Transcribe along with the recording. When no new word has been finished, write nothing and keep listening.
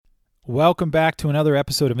Welcome back to another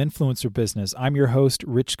episode of Influencer Business. I'm your host,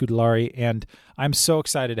 Rich Scudlari, and I'm so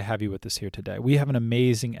excited to have you with us here today. We have an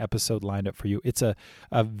amazing episode lined up for you. It's a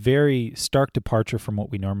very stark departure from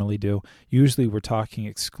what we normally do. Usually we're talking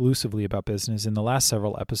exclusively about business. In the last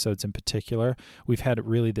several episodes in particular, we've had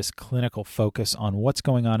really this clinical focus on what's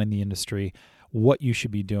going on in the industry, what you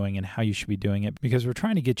should be doing and how you should be doing it, because we're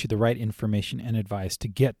trying to get you the right information and advice to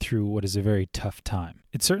get through what is a very tough time.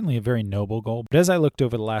 It's certainly a very noble goal, but as I looked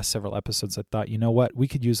over the last several episodes, I thought, you know what, we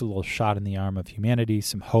could use a little shot in the arm of humanity,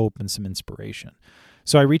 some hope, and some inspiration.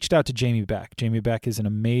 So I reached out to Jamie Beck. Jamie Beck is an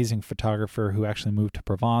amazing photographer who actually moved to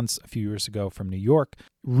Provence a few years ago from New York.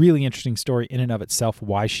 Really interesting story in and of itself,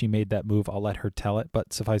 why she made that move. I'll let her tell it,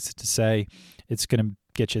 but suffice it to say, it's going to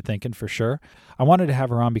get you thinking for sure. I wanted to have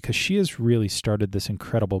her on because she has really started this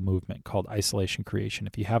incredible movement called Isolation Creation.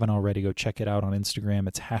 If you haven't already, go check it out on Instagram.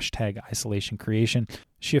 It's #IsolationCreation.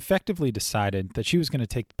 She effectively decided that she was going to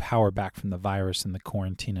take the power back from the virus and the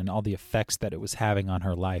quarantine and all the effects that it was having on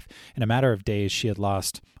her life. In a matter of days, she had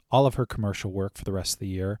lost all of her commercial work for the rest of the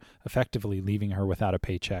year, effectively leaving her without a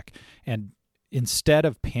paycheck. And instead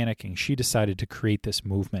of panicking, she decided to create this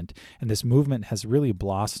movement, and this movement has really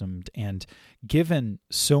blossomed and given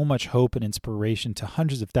so much hope and inspiration to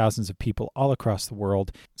hundreds of thousands of people all across the world.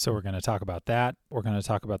 So we're going to talk about that. We're going to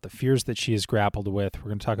talk about the fears that she has grappled with.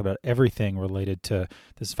 We're going to talk about everything related to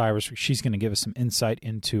this virus. She's going to give us some insight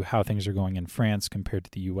into how things are going in France compared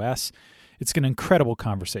to the US. It's an incredible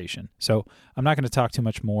conversation. So I'm not going to talk too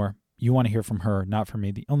much more. You want to hear from her, not from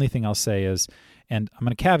me. The only thing I'll say is, and I'm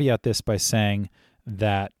going to caveat this by saying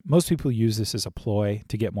that most people use this as a ploy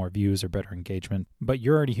to get more views or better engagement, but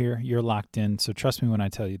you're already here, you're locked in, so trust me when I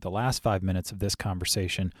tell you the last 5 minutes of this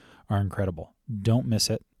conversation are incredible. Don't miss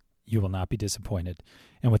it. You will not be disappointed.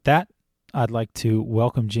 And with that, I'd like to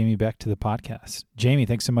welcome Jamie Beck to the podcast. Jamie,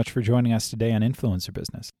 thanks so much for joining us today on Influencer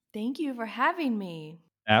Business. Thank you for having me.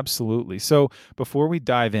 Absolutely. So before we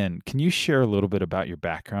dive in, can you share a little bit about your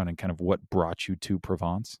background and kind of what brought you to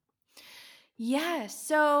Provence? Yes.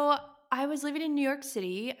 So I was living in New York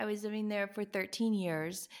City. I was living there for 13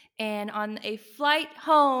 years. And on a flight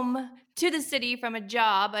home to the city from a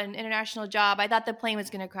job, an international job, I thought the plane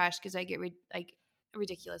was going to crash because I get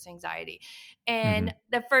ridiculous anxiety. And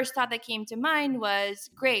the first thought that came to mind was,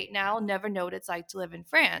 great, now I'll never know what it's like to live in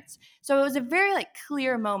France. So it was a very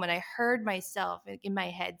clear moment. I heard myself in my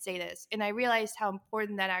head say this, and I realized how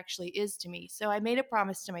important that actually is to me. So I made a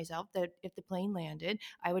promise to myself that if the plane landed,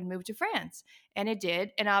 I would move to France. And it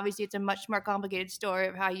did. And obviously it's a much more complicated story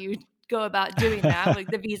of how you go about doing that,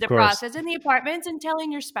 like the visa process and the apartments and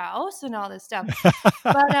telling your spouse and all this stuff.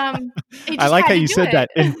 But I like how you said that,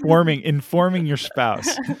 informing your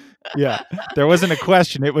spouse. Yeah, there wasn't a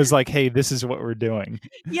question. It was like, hey, this is what we're doing.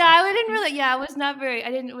 Yeah, I didn't really. Yeah, I was not very.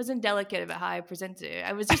 It wasn't delicate about how I presented it.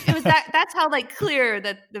 I was just. It was that. That's how clear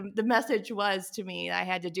that the message was to me. I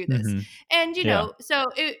had to do this, and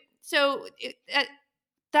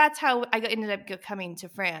that's how I ended up coming to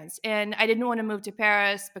France. And I didn't want to move to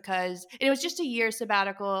Paris because it was just a year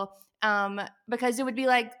sabbatical. Because it would be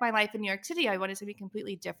like my life in New York City. I wanted to be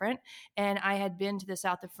completely different. And I had been to the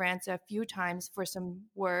south of France a few times for some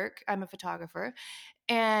work. I'm a photographer.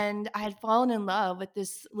 And I had fallen in love with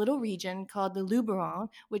this little region called the Luberon,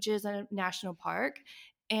 which is a national park.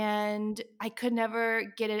 And I could never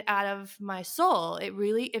get it out of my soul.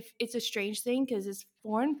 It's a strange thing because this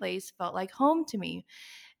foreign place felt like home to me.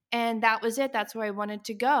 And that was it. That's where I wanted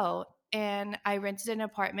to go. And I rented an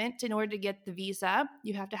apartment. In order to get the visa,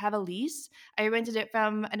 you have to have a lease. I rented it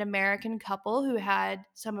from an American couple who had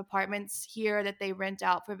some apartments here that they rent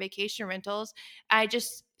out for vacation rentals. I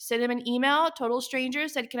just sent them an email, total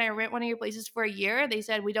strangers, said, can I rent one of your places for a year? They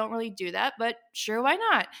said, we don't really do that, but sure, why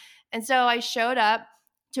not? And so I showed up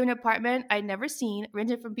to an apartment I'd never seen,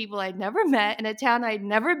 rented from people I'd never met in a town I'd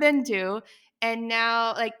never been to. And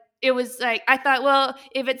now, it was like, I thought, well,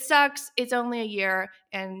 if it sucks, it's only a year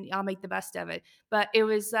and I'll make the best of it. But it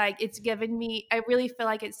was like, it's given me, I really feel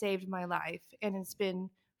like it saved my life. And it's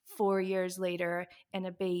been 4 years later and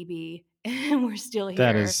a baby and we're still here.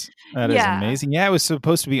 That is amazing. Yeah, it was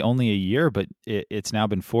supposed to be only a year, but it's now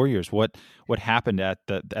been 4 years. What happened at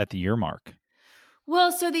the year mark?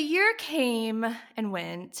 Well, so the year came and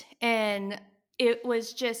went, and it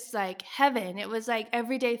was just like heaven. It was like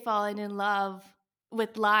every day falling in love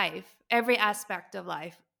with life, every aspect of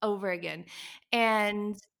life over again.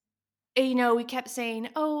 And, we kept saying,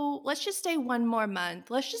 oh, let's just stay one more month.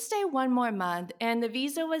 Let's just stay one more month. And the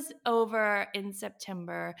visa was over in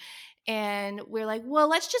September. And we're like, well,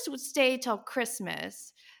 let's just stay till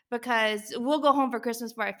Christmas. because we'll go home for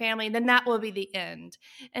Christmas for our family, and then that will be the end.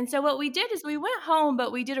 And so what we did is we went home,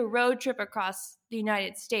 but we did a road trip across the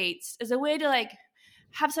United States as a way to like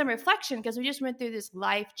have some reflection, because we just went through this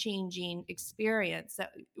life-changing experience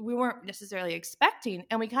that we weren't necessarily expecting,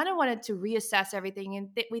 and we kind of wanted to reassess everything. And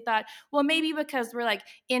we thought, well, maybe because we're like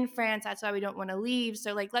in France, that's why we don't want to leave,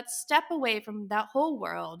 so like let's step away from that whole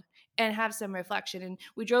world and have some reflection. And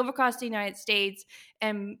we drove across the United States,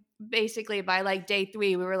 and basically by like day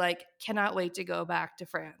 3 we were like, cannot wait to go back to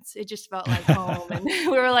France. It just felt like home. And we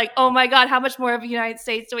were like, oh my god, how much more of the United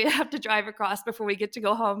States do we have to drive across before we get to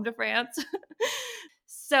go home to France?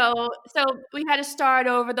 So we had to start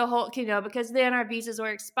over the whole, because then our visas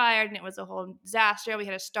were expired and it was a whole disaster. We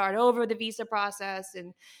had to start over the visa process,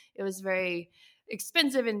 and it was very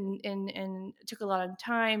expensive and took a lot of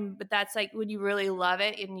time. But that's like when you really love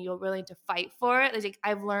it and you're willing to fight for it. Like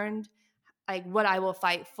I've learned like what I will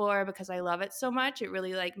fight for because I love it so much. It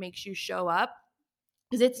really like makes you show up,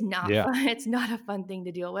 because it's not Yeah. fun. It's not a fun thing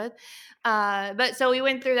to deal with. But so we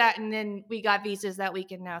went through that, and then we got visas that we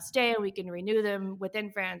can now stay, and we can renew them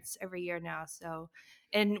within France every year now. So,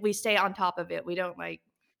 and we stay on top of it. We don't like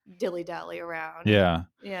dilly dally around. Yeah.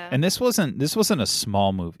 Yeah. And this wasn't a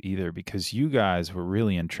small move either, because you guys were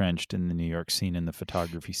really entrenched in the New York scene and the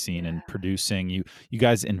photography scene and producing. You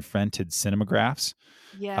guys invented cinemagraphs,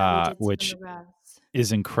 Yeah, we did which cinemagraphs.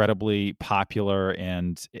 is incredibly popular,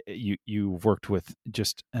 and you've worked with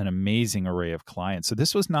just an amazing array of clients. So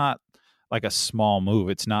this was not like a small move.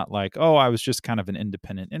 It's not like, oh, I was just kind of an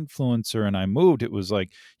independent influencer and I moved. It was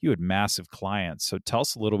like you had massive clients. So tell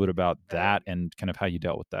us a little bit about that and kind of how you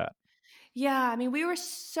dealt with that. Yeah, I mean, we were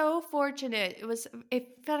so fortunate. It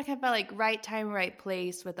felt kind of like right time, right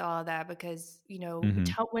place with all of that, because,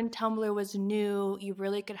 Mm-hmm. when Tumblr was new, you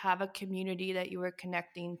really could have a community that you were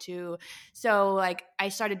connecting to. So, like, I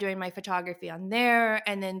started doing my photography on there.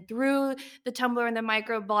 And then through the Tumblr and the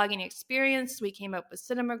microblogging experience, we came up with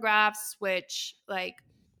Cinemagraphs, which, like,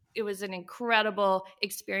 it was an incredible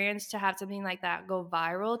experience to have something like that go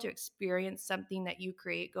viral, to experience something that you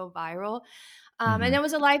create go viral. And Mm-hmm. it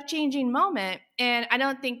was a life-changing moment. And I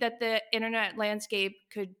don't think that the internet landscape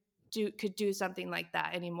could do something like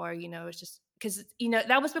that anymore. It's just because,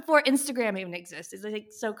 that was before Instagram even exists. It's like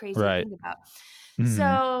so crazy to Right. think about. Mm-hmm.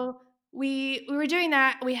 So we were doing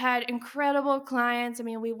that. We had incredible clients. I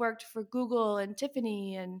mean, we worked for Google and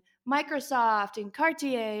Tiffany and Microsoft and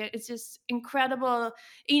Cartier. It's just incredible.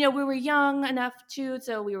 We were young enough too,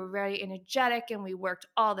 so we were very energetic and we worked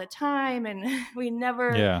all the time, and we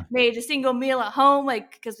never Yeah. made a single meal at home,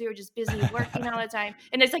 like, because we were just busy working all the time.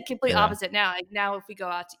 And it's like complete Yeah. opposite now. Like now if we go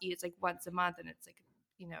out to eat, it's like once a month, and it's like,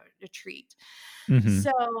 a treat. Mm-hmm.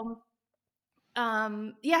 So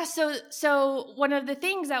yeah, so one of the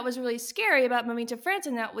things that was really scary about moving to France,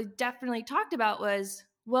 and that we definitely talked about, was,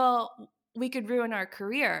 well, we could ruin our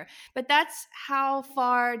career. But that's how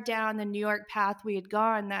far down the New York path we had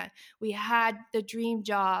gone, that we had the dream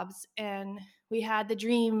jobs and we had the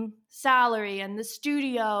dream salary and the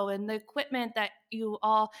studio and the equipment that you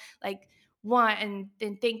all like want and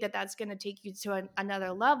think that that's going to take you to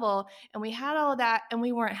another level. And we had all of that, and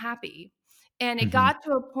we weren't happy. And it Mm-hmm. got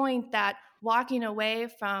to a point that walking away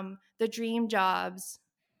from the dream jobs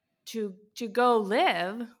to go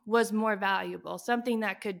live was more valuable, something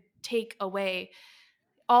that could take away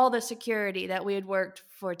all the security that we had worked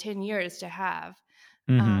for 10 years to have.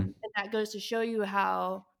 Mm-hmm. And that goes to show you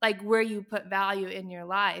how, like, where you put value in your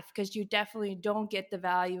life, because you definitely don't get the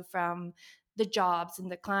value from the jobs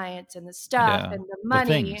and the clients and the stuff Yeah. and the The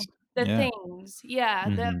money, things. the Yeah. things. Yeah.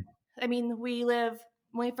 Mm-hmm. I mean, when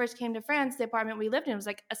we first came to France, the apartment we lived in was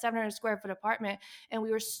like a 700 square foot apartment, and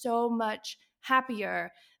we were so much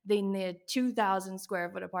happier than the 2,000 square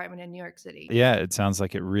foot apartment in New York City. Yeah, it sounds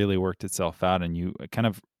like it really worked itself out, and you kind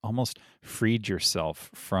of almost freed yourself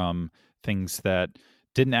from things that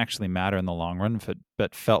didn't actually matter in the long run,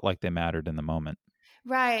 but felt like they mattered in the moment.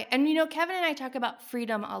 Right. And, Kevin and I talk about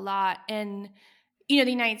freedom a lot. And, the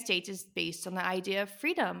United States is based on the idea of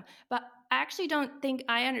freedom. But I actually don't think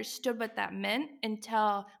I understood what that meant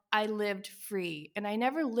until I lived free. And I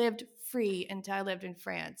never lived free until I lived in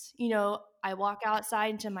France. I walk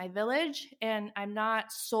outside into my village and I'm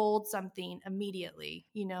not sold something immediately.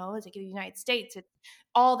 It's like in the United States, it's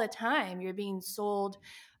all the time you're being sold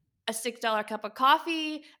a $6 cup of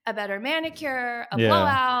coffee, a better manicure, a Yeah.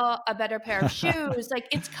 blowout, a better pair of shoes. Like,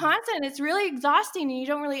 it's constant. It's really exhausting, and you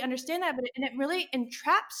don't really understand that, and it really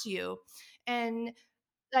entraps you. And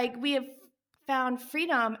like, we have found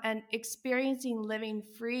freedom, and experiencing living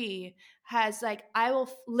free has, like, I will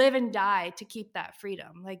live and die to keep that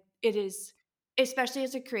freedom. Like, it is, especially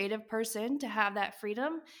as a creative person, to have that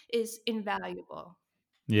freedom is invaluable.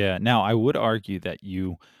 Yeah. Now, I would argue that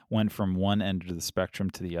you went from one end of the spectrum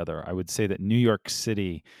to the other. I would say that New York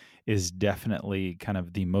City is definitely kind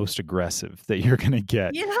of the most aggressive that you're going to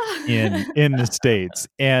get Yeah. in the states.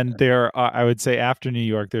 And there are, I would say after New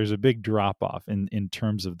York, there's a big drop off in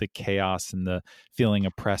terms of the chaos and the feeling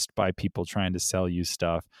oppressed by people trying to sell you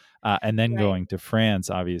stuff. And then Right. going to France,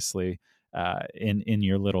 obviously. In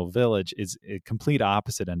your little village is a complete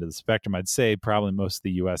opposite end of the spectrum. I'd say probably most of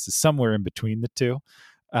the U.S. is somewhere in between the two,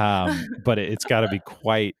 but it's got to be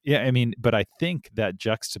quite, yeah, I mean, but I think that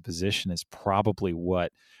juxtaposition is probably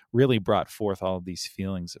what really brought forth all of these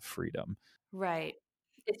feelings of freedom. Right.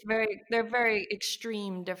 They're very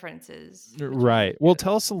extreme differences between the Right. Well, two.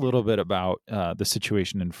 tell us a little bit about the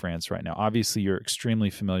situation in France right now. Obviously, you're extremely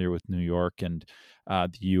familiar with New York and the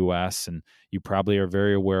U.S., and you probably are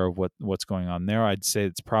very aware of what's going on there. I'd say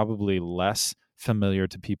it's probably less familiar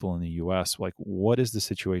to people in the U.S. Like, what is the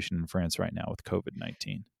situation in France right now with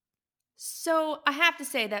COVID-19? So I have to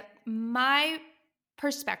say that my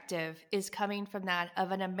perspective is coming from that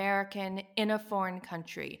of an American in a foreign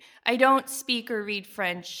country. I don't speak or read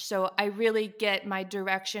French, so I really get my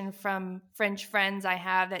direction from French friends I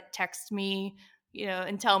have that text me,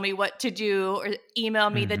 and tell me what to do or email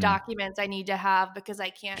me the Hmm. documents I need to have because I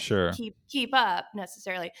can't Sure. keep up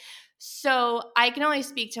necessarily. So I can only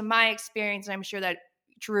speak to my experience, and I'm sure that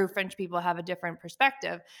true French people have a different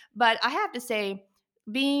perspective. But I have to say,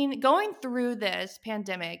 being going through this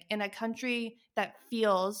pandemic in a country that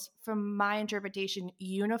feels, from my interpretation,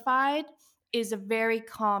 unified is a very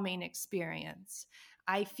calming experience.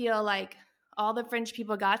 I feel like all the French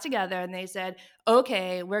people got together and they said,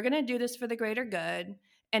 okay, we're going to do this for the greater good,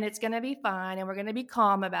 and it's going to be fine, and we're going to be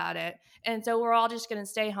calm about it. And so we're all just going to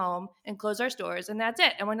stay home and close our stores, and that's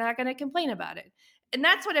it. And we're not going to complain about it. And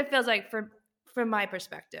that's what it feels like from my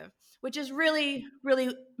perspective, which is really,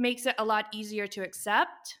 really makes it a lot easier to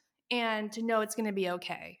accept and to know it's going to be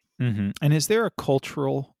okay. And is there a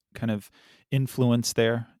cultural kind of influence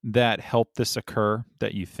there that helped this occur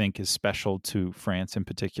that you think is special to France in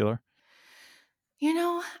particular?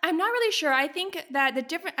 I'm not really sure. I think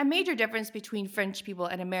that a major difference between French people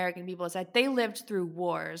and American people is that they lived through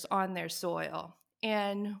wars on their soil.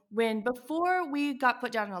 And before we got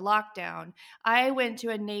put down in a lockdown, I went to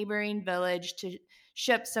a neighboring village to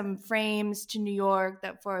ship some frames to New York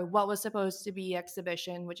that for what was supposed to be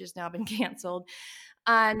exhibition, which has now been canceled.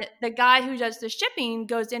 And the guy who does the shipping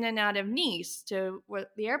goes in and out of Nice to where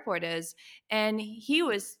the airport is. And he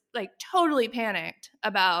was like totally panicked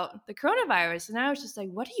about the coronavirus. And I was just like,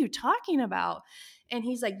 what are you talking about? And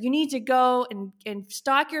he's like, you need to go and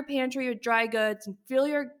stock your pantry with dry goods and fill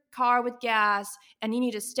your car with gas, and you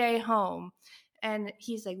need to stay home. And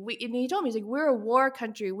he's like, and he told me, he's like, we're a war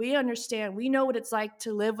country. We understand. We know what it's like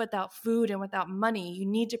to live without food and without money. You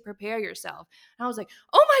need to prepare yourself. And I was like,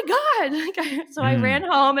 oh my God. So I ran Mm,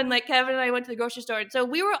 home, and like Kevin and I went to the grocery store. And so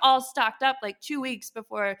we were all stocked up like 2 weeks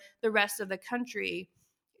before the rest of the country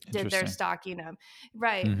did their interesting. stocking up.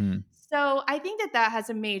 Right. Hmm. So I think that has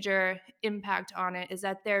a major impact on it, is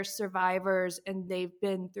that they're survivors and they've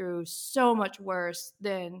been through so much worse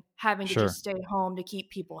than having to Sure. just stay home to keep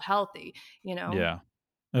people healthy, you know? Yeah.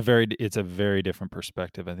 It's a very different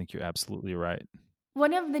perspective. I think you're absolutely right.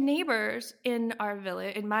 One of the neighbors in our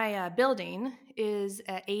village, in my building, is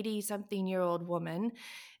an 80-something-year-old woman,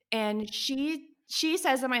 and she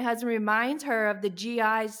says that my husband reminds her of the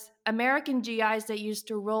GIs, American GIs that used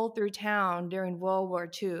to roll through town during World War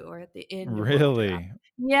II or at the end of World War. Really?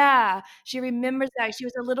 Yeah, she remembers that. She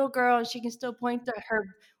was a little girl, and she can still point to her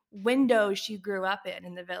window she grew up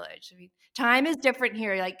in the village. I mean, time is different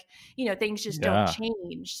here. Like, things just don't Yeah.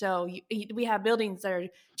 change. So we have buildings that are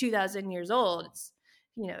 2,000 years old.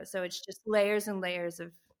 So it's just layers and layers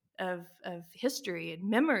of history and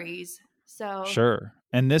memories. So Sure.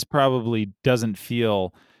 And this probably doesn't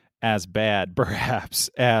feel as bad, perhaps,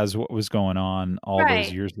 as what was going on all those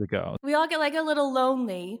right, years ago. we all get like a little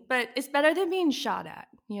lonely, but it's better than being shot at,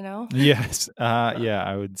 you know? Yes. Yeah,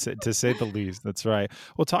 I would say, to say the least. That's right.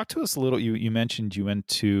 Well, talk to us a little. You mentioned you went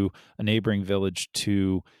to a neighboring village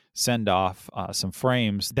to send off some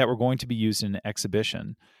frames that were going to be used in an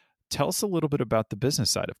exhibition. Tell us a little bit about the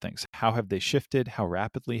business side of things. How have they shifted? How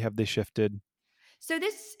rapidly have they shifted? So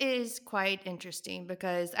this is quite interesting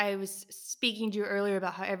because I was speaking to you earlier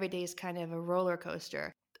about how every day is kind of a roller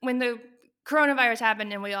coaster. When the coronavirus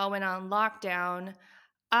happened and we all went on lockdown,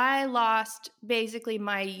 I lost basically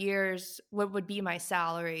my year's, what would be my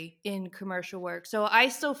salary in commercial work. So I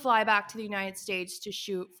still fly back to the United States to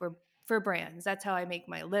shoot for brands. That's how I make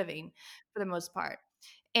my living for the most part.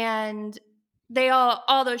 And they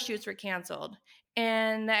all those shoots were canceled.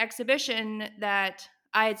 And the exhibition that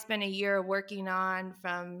I had spent a year working on,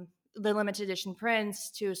 from the limited edition prints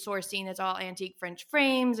to sourcing it's all antique French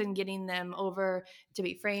frames and getting them over to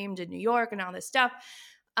be framed in New York and all this stuff.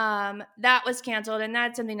 That was canceled, and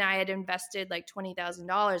that's something I had invested like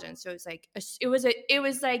 $20,000 in. So it's like it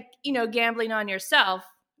was like, you know, gambling on yourself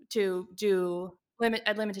to do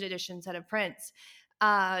a limited edition set of prints.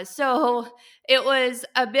 So it was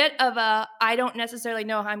a bit of a, I don't necessarily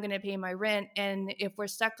know how I'm going to pay my rent, and if we're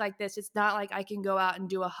stuck like this, it's not like I can go out and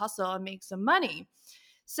do a hustle and make some money.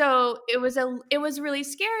 So it was really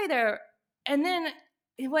scary there. And then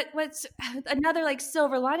what's another like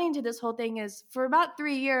silver lining to this whole thing is, for about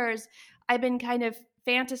 3 years, I've been kind of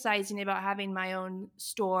fantasizing about having my own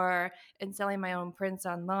store and selling my own prints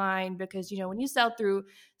online, because, you know, when you sell through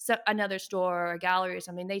another store or a gallery or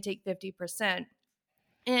something, they take 50%,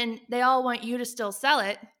 and they all want you to still sell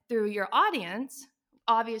it through your audience.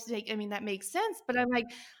 Obviously, I mean, that makes sense, but I'm like,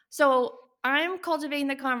 so I'm cultivating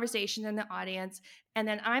the conversation in the audience, and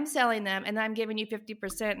then I'm selling them, and I'm giving you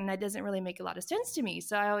 50%, and that doesn't really make a lot of sense to me.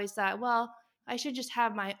 So I always thought, well, I should just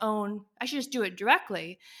have my own, I should just do it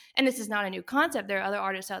directly. And this is not a new concept. There are other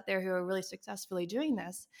artists out there who are really successfully doing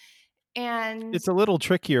this. And it's a little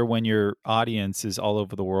trickier when your audience is all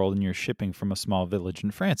over the world and you're shipping from a small village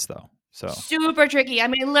in France, though. So super tricky. I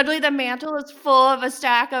mean, literally the mantle is full of a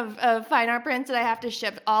stack of fine art prints that I have to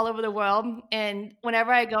ship all over the world. And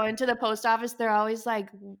whenever I go into the post office, they're always like,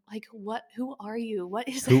 what, who are you? What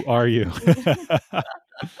is who are you?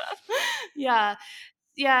 Yeah.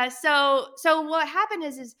 Yeah. So what happened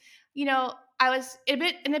is, you know, I was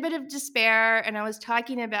in a bit of despair, and I was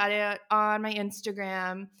talking about it on my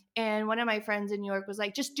Instagram. And one of my friends in New York was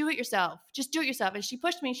like, just do it yourself. Just do it yourself. And she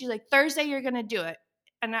pushed me. She's like, Thursday, you're going to do it.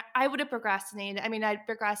 And I would have procrastinated. I mean, I'd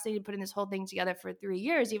procrastinated putting this whole thing together for 3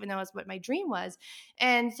 years, even though it's what my dream was.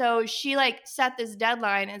 And so she like set this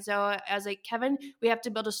deadline. And so I was like, Kevin, we have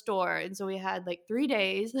to build a store. And so we had like 3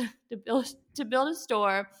 days to build a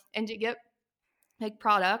store and to get like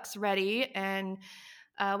products ready. And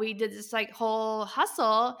we did this like whole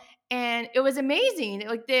hustle, and it was amazing.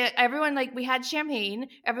 Like everyone, like we had champagne,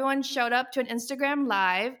 everyone showed up to an Instagram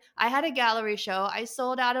live. I had a gallery show. I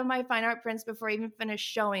sold out of my fine art prints before I even finished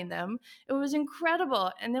showing them. It was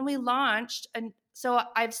incredible. And then we launched, and so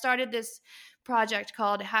I've started this project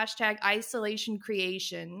called #Isolation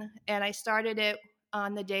Creation, and I started it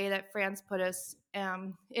on the day that France put us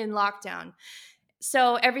in lockdown.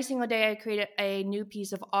 So every single day I create a new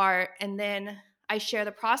piece of art, and then I share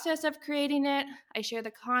the process of creating it. I share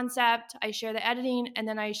the concept, I share the editing, and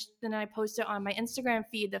then I post it on my Instagram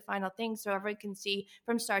feed, the final thing, so everyone can see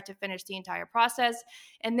from start to finish the entire process.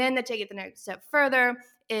 And then to take it the next step further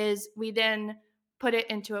is we then put it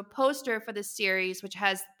into a poster for the series, which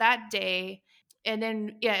has that day. And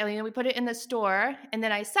then, we put it in the store, and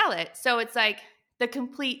then I sell it. So it's like the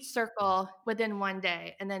complete circle within one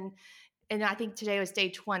day. And I think today was day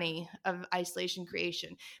 20 of Isolation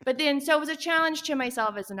Creation. But then, so it was a challenge to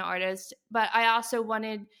myself as an artist, but I also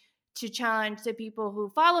wanted to challenge the people who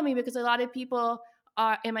follow me, because a lot of people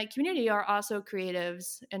in my community are also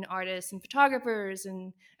creatives and artists and photographers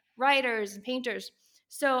and writers and painters.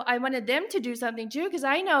 So I wanted them to do something too, because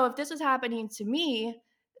I know if this was happening to me,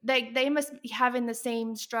 they must be having the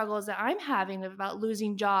same struggles that I'm having about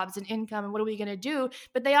losing jobs and income and what are we going to do.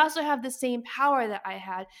 But they also have the same power that I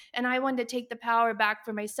had. And I wanted to take the power back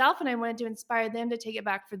for myself, and I wanted to inspire them to take it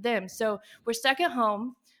back for them. So we're stuck at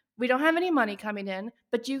home. We don't have any money coming in,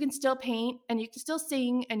 but you can still paint, and you can still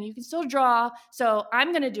sing, and you can still draw. So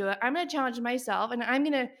I'm going to do it. I'm going to challenge myself, and I'm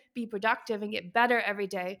going to be productive and get better every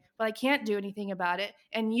day. But I can't do anything about it.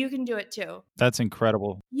 And you can do it too. That's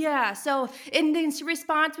incredible. Yeah. So, and the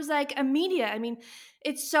response was like immediate. I mean,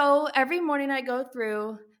 it's so every morning I go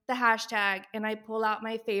through the hashtag and I pull out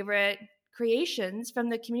my favorite creations from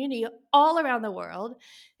the community all around the world.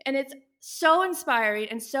 And it's so inspiring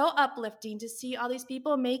and so uplifting to see all these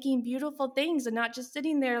people making beautiful things and not just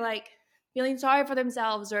sitting there like feeling sorry for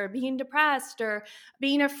themselves or being depressed or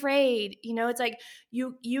being afraid. You know, it's like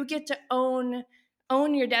you get to own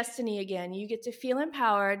your destiny again. You get to feel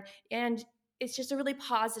empowered, and it's just a really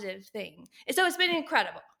positive thing. And so it's been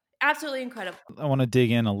incredible. Absolutely incredible. I want to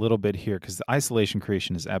dig in a little bit here, because the Isolation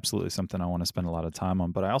Creation is absolutely something I want to spend a lot of time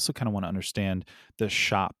on, but I also kind of want to understand the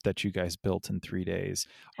shop that you guys built in 3 days.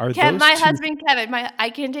 Husband Kevin, I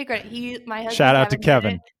can't take credit. My husband. Shout out to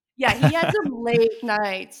Kevin. Yeah, he had some late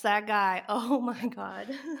nights, that guy. Oh my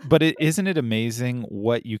God. But isn't it amazing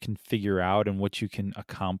what you can figure out and what you can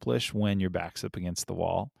accomplish when your back's up against the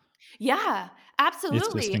wall? Yeah, absolutely.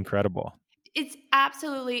 It's just incredible. It's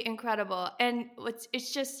absolutely incredible. And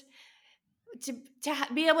it's just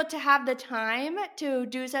be able to have the time to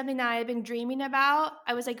do something that I've been dreaming about.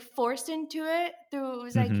 I was like forced into it through, it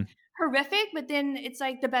was like Mm-hmm. horrific, but then it's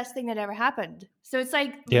like the best thing that ever happened. So it's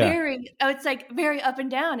like Yeah, it's like very up and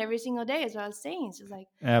down every single day is what I was saying. So it's like,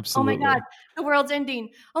 oh my God, absolutely. the world's ending.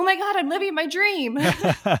 Oh my God, I'm living my dream.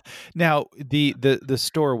 Now, the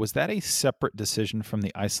store, was that a separate decision from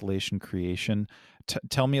the isolation creation?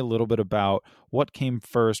 Tell me a little bit about what came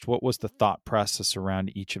first. What was the thought process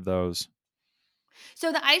around each of those?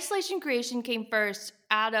 So the isolation creation came first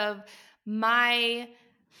out of my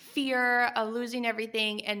fear of losing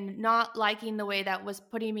everything and not liking the way that was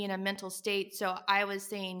putting me in a mental state. So I was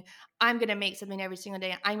saying, I'm going to make something every single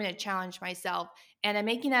day. I'm going to challenge myself. And I'm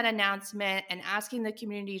making that announcement and asking the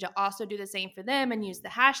community to also do the same for them and use the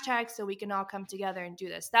hashtag so we can all come together and do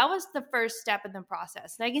this. That was the first step in the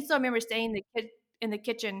process. And I can still remember staying in the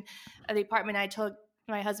kitchen of the apartment. I told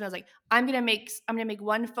my husband, I was like, I'm gonna make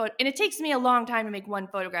one photo, and it takes me a long time to make one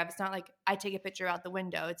photograph. It's not like I take a picture out the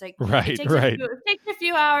window. It's like Right, right, it takes a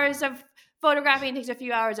few hours of photographing, it takes a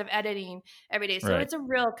few hours of editing every day. So right. it's a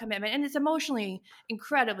real commitment, and it's emotionally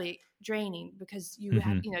incredibly draining because you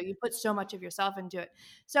have, Hmm. you put so much of yourself into it.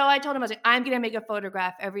 So I told him, I was like, I'm gonna make a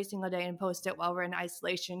photograph every single day and post it while we're in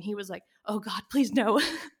isolation. He was like, oh God, please no.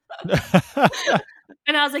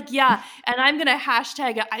 And I was like, yeah, and I'm gonna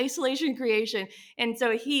hashtag isolation creation. And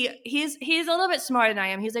so he's a little bit smarter than I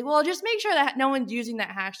am. He's like, well, just make sure that no one's using that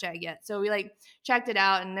hashtag yet. So we like checked it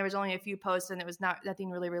out, and there was only a few posts, and it was nothing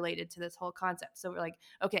really related to this whole concept. So we're like,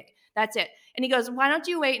 okay, that's it. And he goes, why don't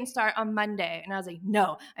you wait and start on Monday? And I was like,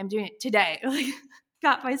 no, I'm doing it today. Like,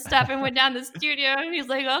 got my stuff and went down to the studio. And he's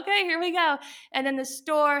like, okay, here we go. And then the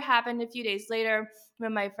store happened a few days later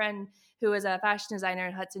when my friend, who was a fashion designer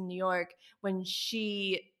in Hudson, New York, when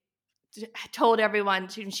she told everyone,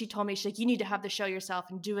 she told me, she's like, you need to have the show yourself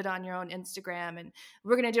and do it on your own Instagram, and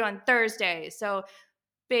we're going to do it on Thursday. So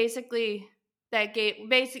basically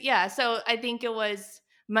yeah. So I think it was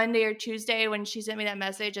Monday or Tuesday when she sent me that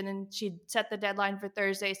message, and then she set the deadline for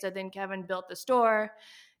Thursday. So then Kevin built the store,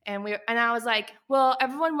 and I was like, well,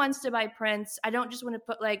 everyone wants to buy prints. I don't just want to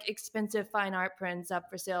put like expensive fine art prints up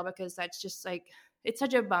for sale, because that's just like, it's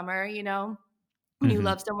such a bummer, when you Hmm.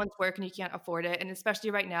 love someone's work and you can't afford it. And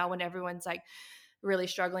especially right now when everyone's like really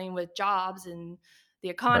struggling with jobs and the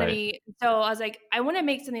Right. economy. So I was like, I want to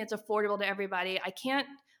make something that's affordable to everybody.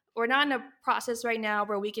 We're not in a process right now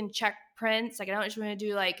where we can check prints. Like, I don't just want to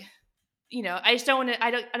do like, I just don't want to,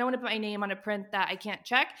 I don't want to put my name on a print that I can't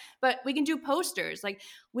check, but we can do posters. Like,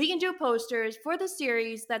 we can do posters for the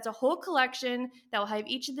series. That's a whole collection that will have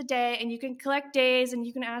each of the day, and you can collect days, and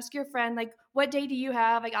you can ask your friend, like, what day do you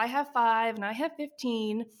have? Like, I have 5 and I have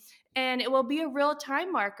 15, and it will be a real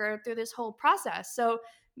time marker through this whole process. So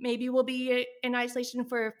maybe we'll be in isolation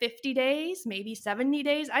for 50 days, maybe 70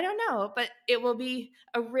 days. I don't know, but it will be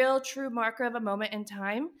a real true marker of a moment in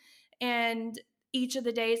time. And each of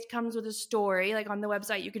the days comes with a story. Like, on the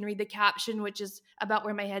website, you can read the caption, which is about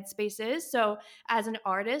where my headspace is. So as an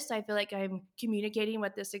artist, I feel like I'm communicating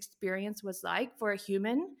what this experience was like for a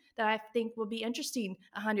human that I think will be interesting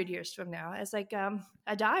 100 years from now as like a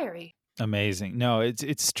diary. Amazing. No,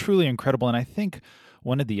 it's truly incredible. And I think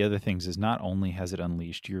one of the other things is, not only has it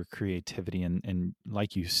unleashed your creativity, and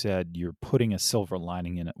like you said, you're putting a silver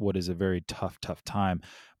lining in what is a very tough time,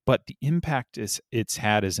 but the impact it's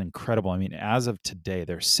had is incredible. I mean, as of today,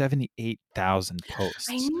 there's 78,000 I posts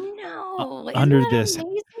know. Isn't under that this.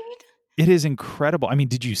 amazing? It is incredible. I mean,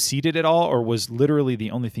 did you seed it at all, or was literally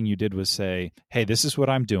the only thing you did was say, hey, this is what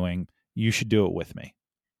I'm doing, you should do it with me?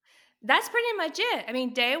 That's pretty much it. I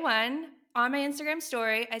mean, day one on my Instagram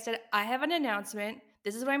story, I said, I have an announcement.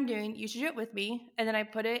 This is what I'm doing. You should do it with me. And then I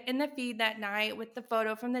put it in the feed that night with the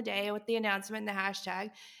photo from the day, with the announcement and the hashtag.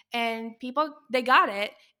 And people, they got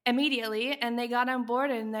it immediately, and they got on board.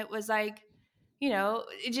 And it was like,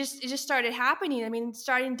 it just started happening. I mean,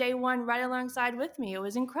 starting day one right alongside with me. It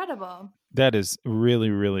was incredible. That is really,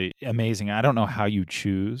 really amazing. I don't know how you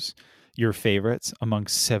choose your favorites among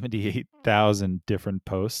 78,000 different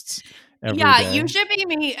posts every Yeah, day. you should be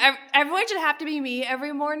me. Everyone should have to be me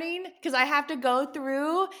every morning, because I have to go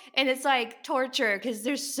through, and it's like torture because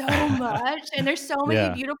there's so much and there's so many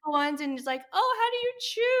Yeah. beautiful ones, and it's like, oh, how do you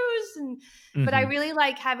choose? But I Hmm. really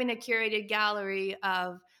like having a curated gallery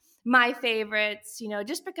of my favorites,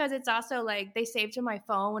 just because it's also like they save to my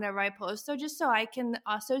phone whenever I post. So just so I can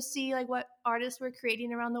also see like what artists were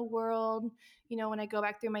creating around the world, when I go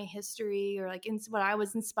back through my history, or like what I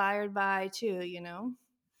was inspired by too.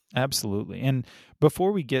 Absolutely. And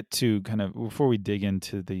before we dig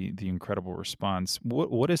into the incredible response,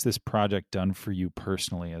 what has this project done for you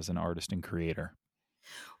personally as an artist and creator?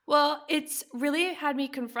 Well, it's really had me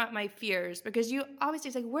confront my fears because you obviously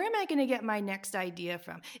it's like, where am I going to get my next idea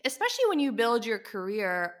from? Especially when you build your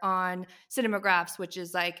career on cinemagraphs, which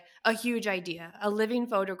is like a huge idea, a living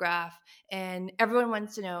photograph, and everyone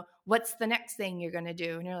wants to know what's the next thing you're going to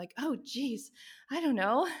do, and you're like, oh, geez, I don't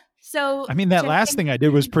know. So, I mean, that to, last thing I did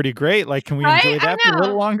was pretty great. Like, can we right? enjoy I that for a know.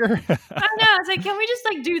 little longer? I know. It's like, can we just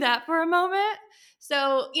like do that for a moment?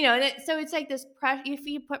 So, so it's like this if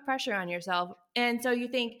you put pressure on yourself. And so you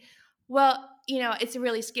think, well, it's a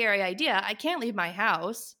really scary idea. I can't leave my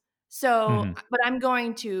house. So, Mhm. but I'm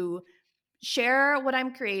going to share what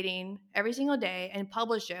I'm creating every single day and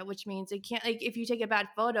publish it, which means it can't, like, if you take a bad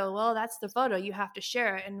photo, well, that's the photo. You have to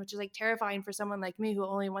share it. And which is like terrifying for someone like me who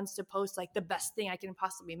only wants to post like the best thing I can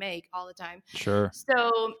possibly make all the time. Sure.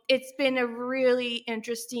 So it's been a really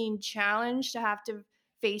interesting challenge to have to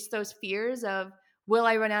face those fears of, will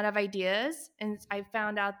I run out of ideas? And I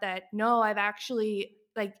found out that no, I've actually,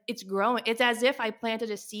 like, it's growing. It's as if I planted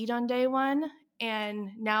a seed on day one,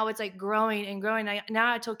 and now it's like growing and growing.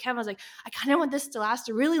 Now I told Kevin, I was like, I kind of want this to last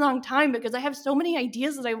a really long time because I have so many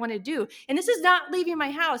ideas that I want to do. And this is not leaving my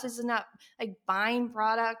house. This is not like buying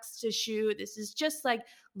products to shoot. This is just like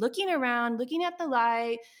looking around, looking at the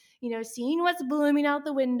light, seeing what's blooming out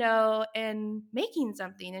the window and making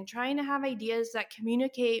something and trying to have ideas that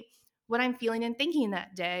communicate what I'm feeling and thinking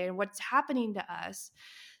that day and what's happening to us.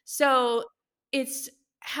 So it's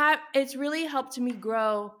it's really helped me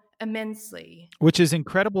grow immensely. Which is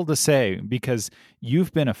incredible to say because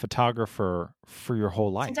you've been a photographer for your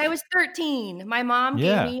whole Since I life. was 13, my mom gave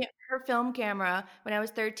Yeah. me her film camera when I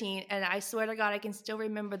was 13, and I swear to God, I can still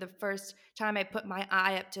remember the first time I put my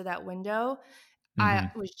eye up to that window. I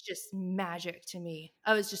Mhm. it was just magic to me.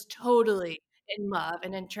 I was just totally in love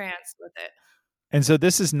and entranced with it. And so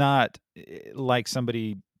this is not like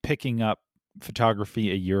somebody picking up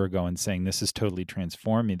photography a year ago and saying this has totally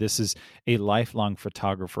transformed me. This is a lifelong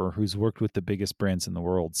photographer who's worked with the biggest brands in the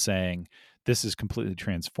world saying this has completely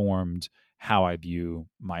transformed how I view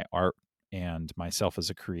my art and myself as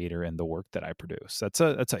a creator and the work that I produce. That's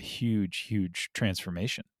a huge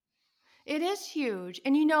transformation. It is huge.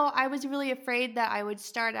 And I was really afraid that I would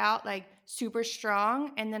start out like super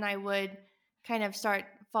strong and then I would kind of start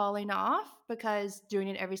falling off because doing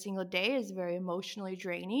it every single day is very emotionally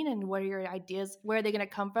draining. And what are your ideas? Where are they going to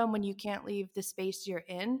come from when you can't leave the space you're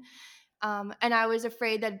in? And I was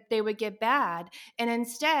afraid that they would get bad. And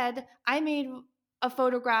instead, I made a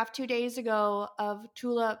photograph 2 days ago of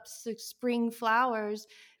tulips, like spring flowers.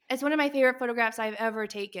 It's one of my favorite photographs I've ever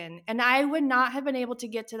taken. And I would not have been able to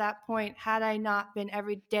get to that point had I not been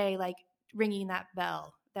every day like ringing that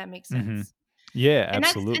bell. If that makes Hmm. sense. Yeah, And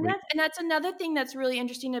that's and absolutely. that's and that's another thing that's really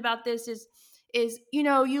interesting about this is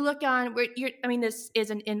you look on where you're, I mean, this is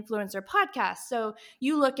an influencer podcast, so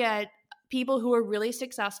you look at people who are really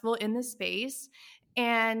successful in this space,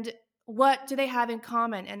 and what do they have in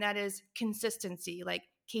common? And that is consistency. Like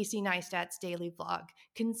Casey Neistat's daily vlog,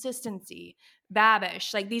 consistency.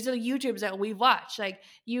 Babish, like these are the YouTubes that we watch. Like,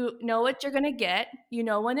 you know what you're gonna get, you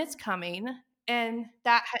know when it's coming, and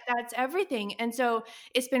that's everything. And so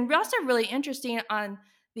it's been also really interesting on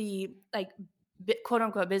the like quote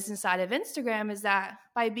unquote business side of Instagram is that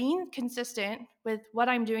by being consistent with what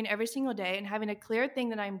I'm doing every single day and having a clear thing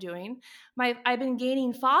that I'm doing, I've been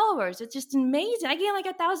gaining followers. It's just amazing. I gain like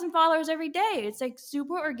 1,000 followers every day. It's like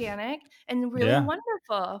super organic and really Yeah.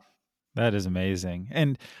 wonderful. That is amazing.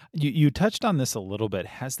 And you touched on this a little bit.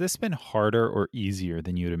 Has this been harder or easier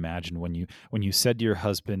than you'd imagined when you said to your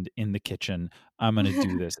husband in the kitchen, "I'm going to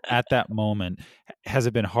do this." At that moment, has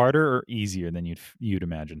it been harder or easier than you'd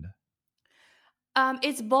imagined?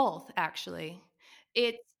 It's both actually.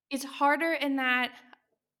 It's it's harder in that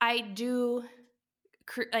I do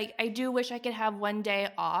like I do wish I could have one day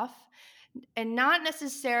off, and not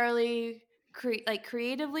necessarily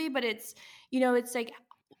creatively, but it's like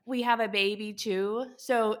we have a baby too,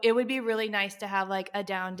 so it would be really nice to have like a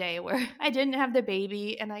down day where I didn't have the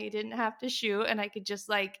baby and I didn't have to shoot and I could just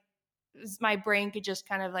like my brain could just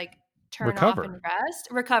kind of like turn off and Recover.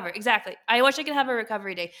 recover. Exactly. I wish I could have a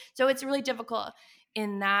recovery day. So it's really difficult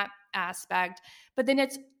in that aspect. But then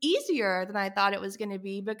it's easier than I thought it was going to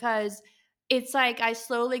be because it's like I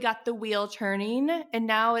slowly got the wheel turning and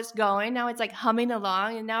now it's going. Now it's like humming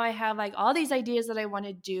along. And now I have like all these ideas that I want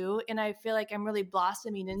to do. And I feel like I'm really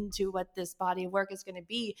blossoming into what this body of work is going to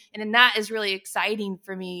be. And then that is really exciting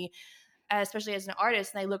for me, especially as an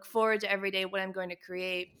artist. And I look forward to every day what I'm going to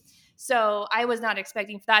create. So I was not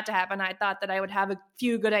expecting for that to happen. I thought that I would have a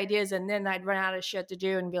few good ideas and then I'd run out of shit to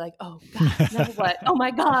do and be like, oh God, now what? Oh my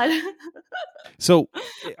God. So,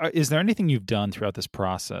 is there anything you've done throughout this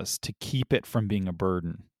process to keep it from being a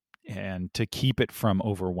burden? and to keep it from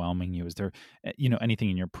overwhelming you? Is there, anything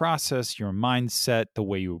in your process, your mindset, the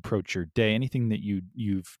way you approach your day, anything that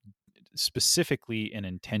you've specifically and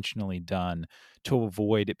intentionally done to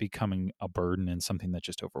avoid it becoming a burden and something that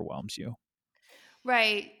just overwhelms you?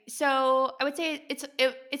 Right. So I would say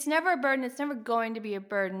it's never a burden. It's never going to be a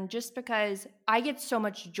burden, just because I get so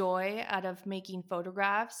much joy out of making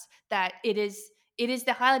photographs that it is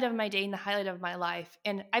the highlight of my day and the highlight of my life.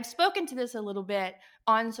 And I've spoken to this a little bit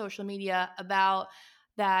on social media about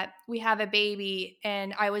that we have a baby,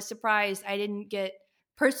 and I was surprised I didn't get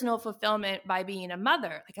personal fulfillment by being a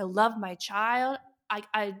mother. Like, I love my child.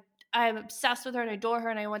 I I'm obsessed with her and I adore her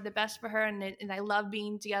and I want the best for her, and I love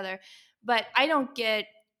being together, but I don't get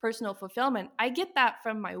personal fulfillment. I get that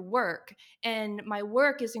from my work, and my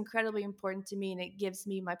work is incredibly important to me and it gives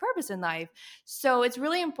me my purpose in life. So it's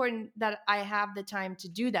really important that I have the time to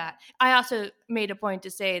do that. I also made a point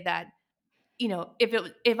to say that,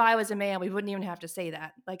 if I was a man, we wouldn't even have to say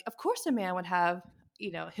that. Like, of course a man would have,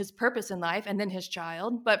 his purpose in life and then his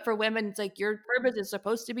child. But for women, it's like, your purpose is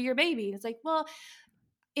supposed to be your baby. And it's like, well,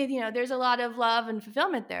 there's a lot of love and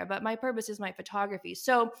fulfillment there, but my purpose is my photography.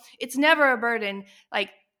 So it's never a burden. Like,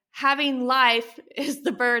 having life is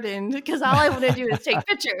the burden, because all I want to do is take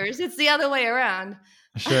pictures. It's the other way around.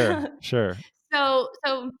 Sure, sure. But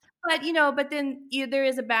then there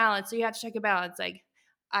is a balance. So you have to check a balance. Like,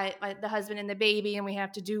 the husband and the baby, and we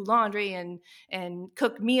have to do laundry and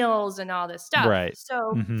cook meals and all this stuff. Right.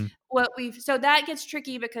 So Mm-hmm. so that gets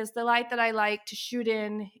tricky, because the light that I like to shoot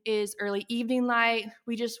in is early evening light.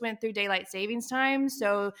 We just went through daylight savings time,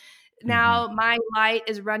 so now my light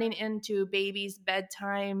is running into baby's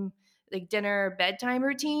bedtime, like dinner bedtime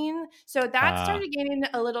routine. So that started getting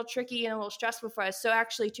a little tricky and a little stressful for us. So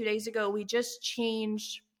actually 2 days ago, we just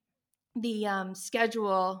changed the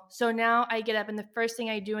schedule. So now I get up and the first thing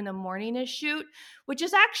I do in the morning is shoot, which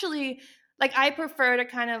is actually, like, I prefer to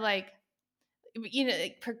kind of like,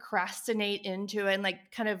 like, procrastinate into it and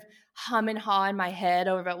like kind of hum and haw in my head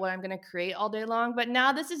over what I'm going to create all day long. But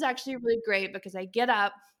now this is actually really great, because I get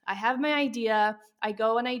up, I have my idea, I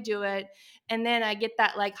go and I do it, and then I get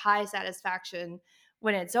that like high satisfaction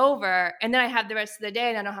when it's over, and then I have the rest of the day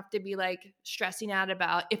and I don't have to be like stressing out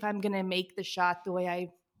about if I'm going to make the shot the way I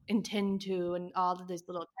intend to and all of these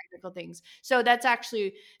little technical things. So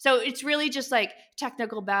it's really just like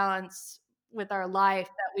technical balance with our life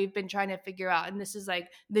that we've been trying to figure out. And this is like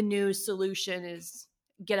the new solution is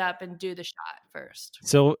get up and do the shot first.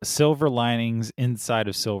 So silver linings inside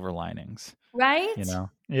of silver linings, Right?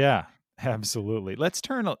 Yeah, absolutely. Let's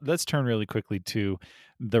turn really quickly to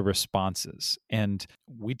the responses. And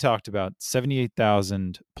we talked about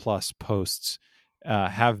 78,000 plus posts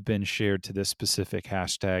have been shared to this specific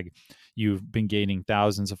hashtag. You've been gaining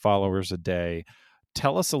thousands of followers a day.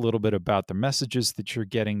 Tell us a little bit about the messages that you're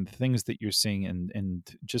getting, the things that you're seeing,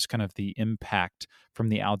 and just kind of the impact from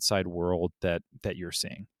the outside world that you're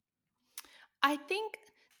seeing. I think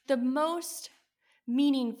the most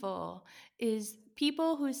meaningful is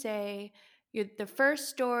people who say, "You're the first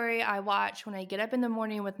story I watch when I get up in the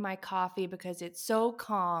morning with my coffee, because it's so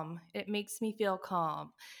calm. It makes me feel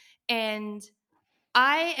calm." And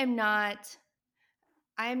I am not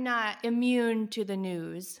I'm not immune to the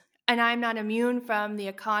news, and I'm not immune from the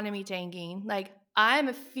economy tanking. Like,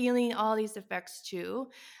 I'm feeling all these effects too.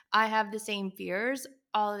 I have the same fears,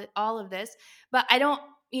 all of this, but I don't,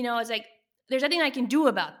 it's like there's nothing I can do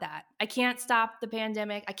about that. I can't stop the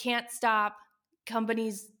pandemic. I can't stop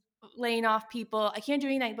companies laying off people. I can't do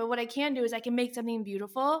anything, but what I can do is I can make something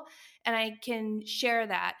beautiful and I can share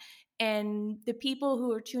that. And the people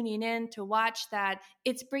who are tuning in to watch that,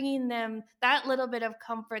 it's bringing them that little bit of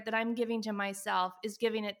comfort that I'm giving to myself, is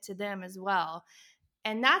giving it to them as well.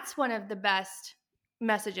 And that's one of the best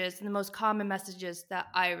messages and the most common messages that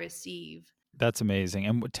I receive. That's amazing.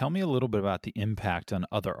 And tell me a little bit about the impact on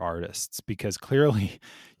other artists, because clearly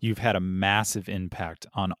you've had a massive impact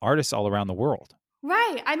on artists all around the world.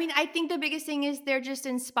 Right. I mean, I think the biggest thing is they're just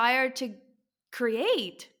inspired to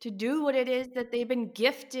create, to do what it is that they've been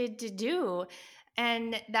gifted to do.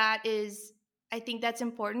 And I think that's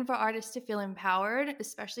important for artists to feel empowered,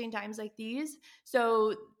 especially in times like these.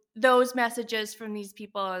 So those messages from these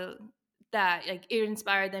people, that like it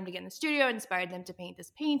inspired them to get in the studio, inspired them to paint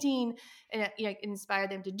this painting, and it inspired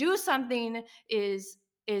them to do something, is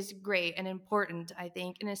great and important, I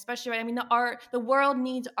think. And especially, I mean, the world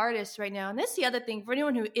needs artists right now. And this is the other thing for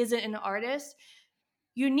anyone who isn't an artist.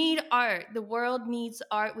 You need art. The world needs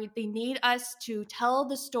art. They need us to tell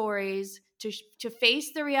the stories, to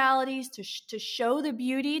face the realities, to show the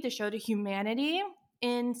beauty, to show the humanity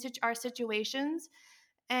in our situations.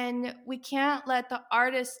 And we can't let the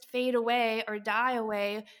artist fade away or die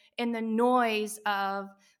away in the noise of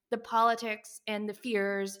the politics and the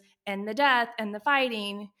fears and the death and the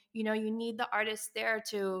fighting, you need the artist there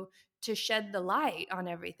to shed the light on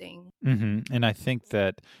everything. And I think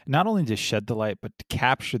that not only to shed the light, but to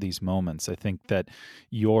capture these moments. I think that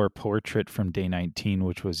your portrait from day 19,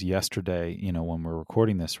 which was yesterday, when we're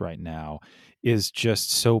recording this right now, is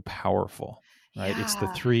just so powerful, right? It's the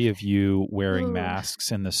Yeah. three of you wearing Ooh.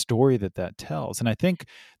 masks and the story that tells. And I think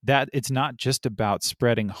that it's not just about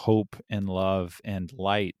spreading hope and love and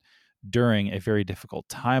light during a very difficult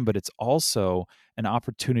time, but it's also an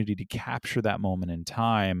opportunity to capture that moment in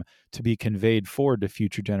time to be conveyed forward to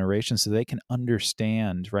future generations so they can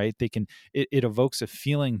understand, right? It evokes a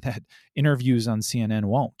feeling that interviews on CNN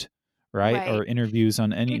won't, right? Right. Or interviews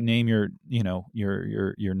on any It, name your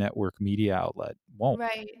network media outlet won't.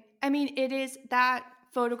 right. I mean, it is that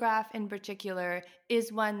photograph in particular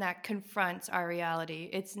is one that confronts our reality.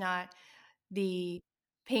 It's not the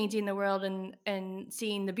painting the world and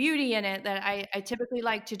seeing the beauty in it that I typically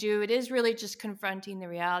like to do. It is really just confronting the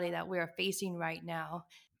reality that we're facing right now.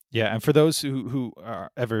 Yeah, and for those who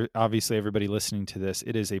are ever obviously everybody listening to this,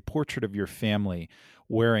 it is a portrait of your family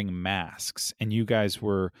wearing masks, and you guys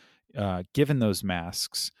were given those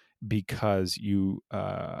masks because you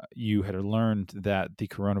had learned that the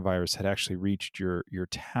coronavirus had actually reached your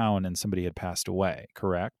town and somebody had passed away.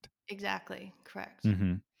 Correct? Exactly. Correct.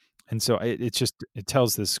 Mm-hmm. And so it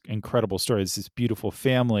tells this incredible story. It's this beautiful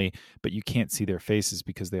family, but you can't see their faces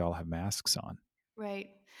because they all have masks on. Right.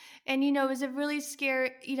 And it was a really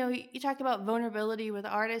scary, you talk about vulnerability with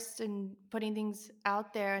artists and putting things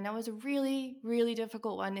out there. And that was a really, really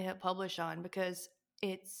difficult one to hit publish on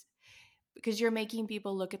it's because you're making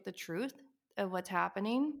people look at the truth of what's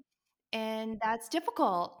happening. And that's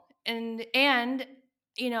difficult. And,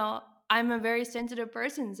 you know, I'm a very sensitive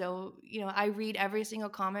person. So, I read every single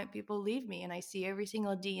comment people leave me and I see every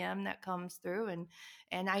single DM that comes through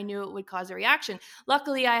and I knew it would cause a reaction.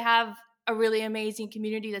 Luckily, I have a really amazing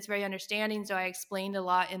community that's very understanding. So I explained a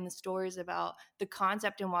lot in the stories about the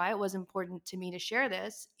concept and why it was important to me to share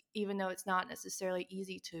this, even though it's not necessarily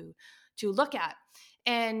easy to look at.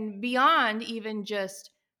 And beyond even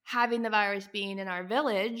just having the virus being in our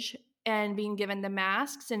village and being given the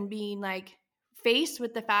masks and being like faced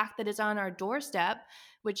with the fact that it's on our doorstep,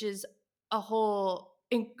 which is a whole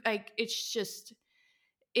like it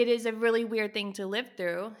is a really weird thing to live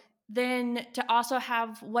through. Then to also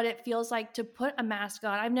have what it feels like to put a mask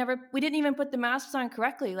on. We didn't even put the masks on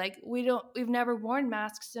correctly. Like we've never worn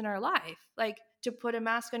masks in our life. Like to put a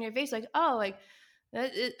mask on your face, like, oh, like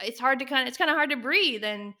it's it's kind of hard to breathe.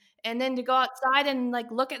 And then to go outside and like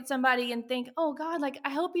look at somebody and think, oh God, like,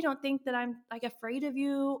 I hope you don't think that I'm like afraid of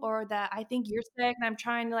you or that I think you're sick and I'm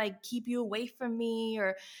trying to like keep you away from me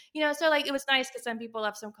or, so like it was nice because some people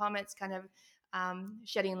left some comments kind of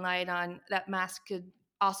shedding light on that mask could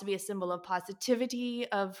also be a symbol of positivity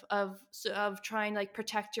of trying to like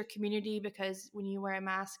protect your community because when you wear a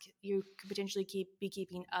mask you could potentially be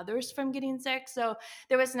keeping others from getting sick. So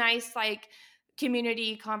there was nice like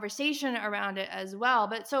community conversation around it as well.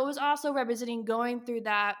 But so it was also representing going through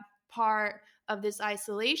that part of this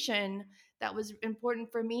isolation that was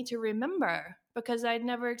important for me to remember because I'd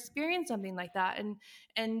never experienced something like that.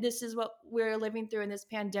 And this is what we're living through in this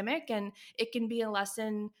pandemic. And it can be a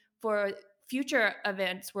lesson for future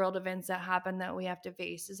events, world events that happen that we have to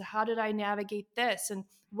face is how did I navigate this? And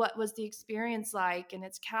what was the experience like? And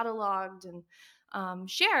it's cataloged and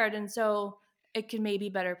shared. And so it can maybe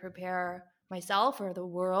better prepare myself or the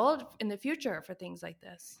world in the future for things like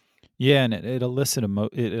this. Yeah, and it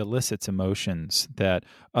elicits emotions that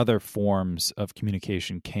other forms of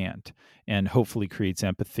communication can't, and hopefully creates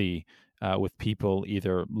empathy with people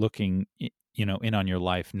either looking, in on your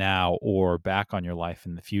life now or back on your life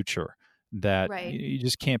in the future that Right. you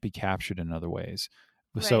just can't be captured in other ways.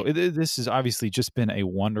 So Right. this has obviously just been a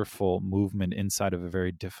wonderful movement inside of a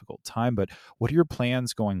very difficult time. But what are your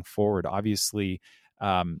plans going forward? Obviously,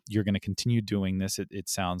 you're going to continue doing this, it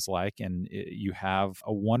sounds like, and you have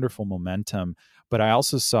a wonderful momentum. But I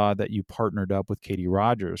also saw that you partnered up with Katie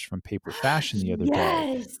Rogers from Paper Fashion the other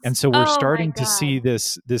day. Yes. And so we're Oh my starting to see God.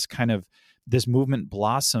 this kind of this movement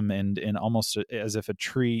blossom and almost as if a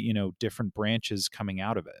tree, different branches coming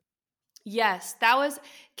out of it. Yes, that was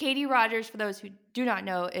Katie Rogers. For those who do not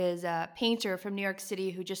know, is a painter from New York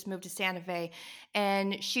City who just moved to Santa Fe,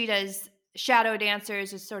 and she does shadow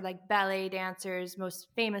dancers, is sort of like ballet dancers, most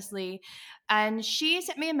famously. And she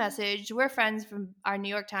sent me a message. We're friends from our New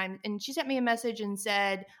York Times, and she sent me a message and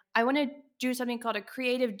said, "I want to do something called a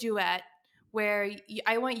creative duet where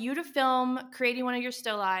I want you to film creating one of your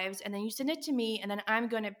still lives, and then you send it to me, and then I'm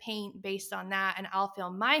going to paint based on that, and I'll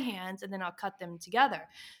film my hands, and then I'll cut them together.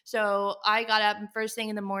 So I got up, and first thing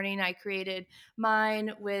in the morning, I created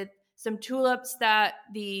mine with some tulips that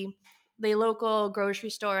the local grocery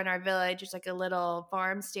store in our village, it's like a little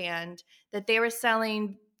farm stand, that they were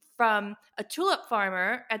selling from a tulip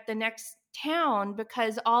farmer at the next town,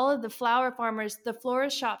 because all of the flower farmers, the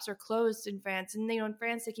florist shops are closed in France. And in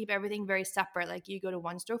France, they keep everything very separate. Like you go to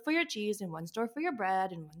one store for your cheese and one store for your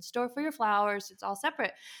bread and one store for your flowers. It's all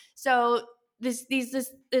separate. So this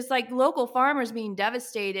like local farmers being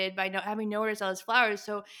devastated by not having nowhere to sell his flowers.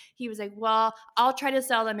 So he was like, well, I'll try to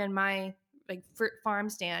sell them in my like fruit farm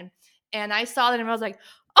stand. And I saw them and I was like,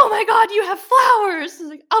 oh my God, you have flowers. I was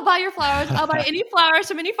like, I'll buy your flowers. I'll buy any flowers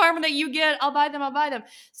from any farmer that you get. I'll buy them.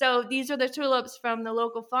 So these are the tulips from the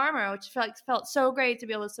local farmer, which felt so great to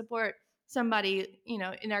be able to support somebody,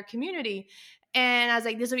 in our community. And I was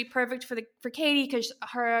like, this would be perfect for Katie, because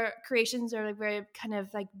her creations are like very kind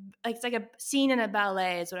of like it's like a scene in a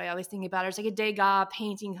ballet is what I always think about. It's like a Degas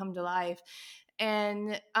painting come to life.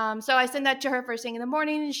 And so I sent that to her first thing in the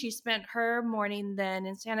morning, and she spent her morning then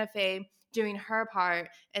in Santa Fe doing her part,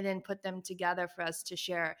 and then put them together for us to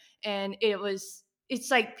share. And it's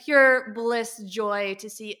like pure bliss joy to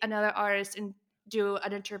see another artist and do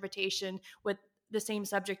an interpretation with the same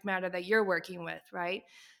subject matter that you're working with, right?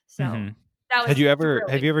 So that was Have you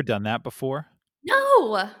thrilling. ever done that before?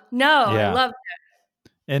 No, I Yeah. love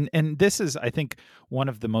And this is, I think, one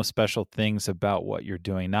of the most special things about what you're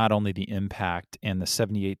doing, not only the impact and the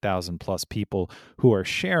 78,000 plus people who are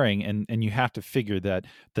sharing, and you have to figure that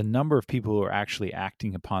the number of people who are actually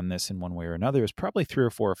acting upon this in one way or another is probably 3 or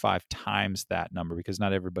 4 or 5 times that number, because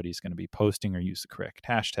not everybody's going to be posting or use the correct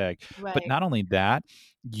hashtag. right. But not only that,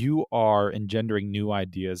 you are engendering new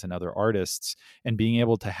ideas in other artists, and being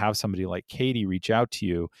able to have somebody like Katie reach out to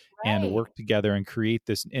you and work together and create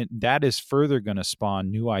this, and that is further going to spawn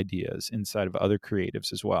new ideas inside of other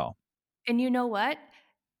creatives as well. And you know what?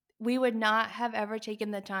 We would not have ever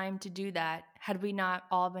taken the time to do that had we not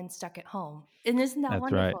all been stuck at home. And isn't that That's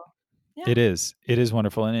wonderful? right. Yeah. It is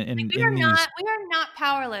wonderful. And We in these, are not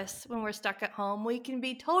powerless when we're stuck at home. We can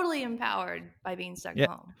be totally empowered by being stuck yeah, at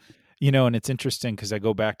home. and it's interesting because I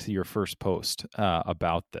go back to your first post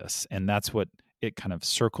about this, and that's what it kind of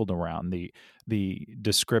circled around. The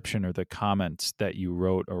description or the comments that you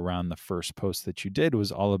wrote around the first post that you did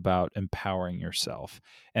was all about empowering yourself.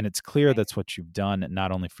 And it's clear that's what you've done,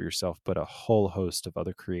 not only for yourself, but a whole host of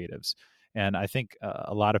other creatives. And I think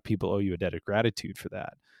a lot of people owe you a debt of gratitude for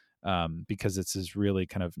that. Because this has really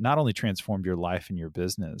kind of not only transformed your life and your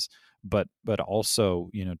business, but also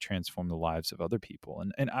transform the lives of other people.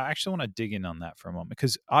 And I actually want to dig in on that for a moment,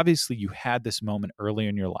 because obviously you had this moment earlier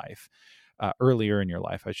in your life,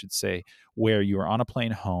 I should say, where you were on a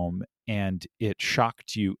plane home and it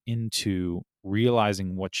shocked you into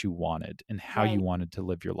realizing what you wanted and how you wanted to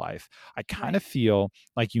live your life. I kind of feel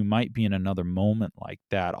like you might be in another moment like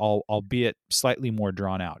that, albeit slightly more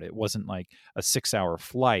drawn out. It wasn't like a 6-hour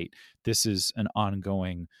flight. This is an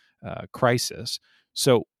ongoing crisis.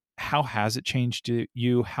 So how has it changed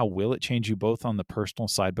you? How will it change you, both on the personal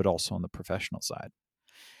side, but also on the professional side?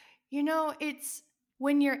 It's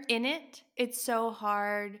when you're in it, it's so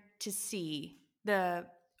hard to see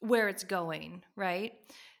where it's going, right?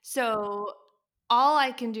 So all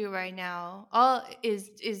I can do right now, all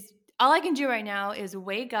I can do right now is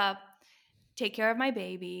wake up, take care of my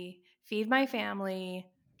baby, feed my family,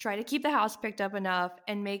 try to keep the house picked up enough,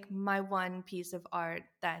 and make my one piece of art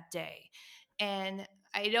that day. And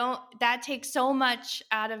that takes so much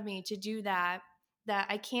out of me to do that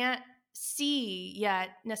I can't see yet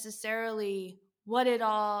necessarily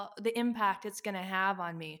the impact it's going to have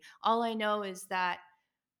on me. All I know is that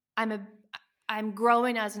I'm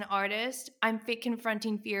growing as an artist. I'm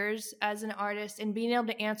confronting fears as an artist and being able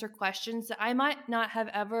to answer questions that I might not have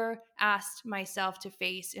ever asked myself to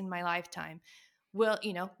face in my lifetime. Will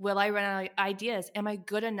I run out of ideas? Am I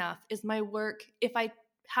good enough? Is my work, if I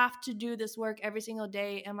have to do this work every single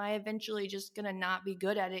day, am I eventually just going to not be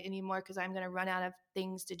good at it anymore because I'm going to run out of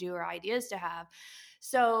things to do or ideas to have?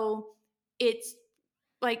 So it's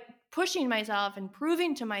like pushing myself and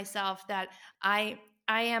proving to myself that I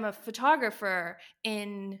am a photographer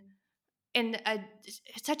in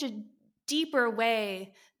such a deeper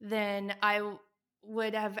way than I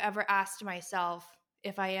would have ever asked myself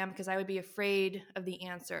if I am, because I would be afraid of the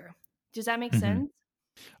answer. Does that make sense?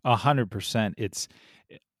 100%. It's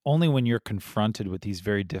only when you're confronted with these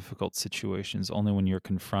very difficult situations, only when you're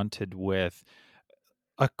confronted with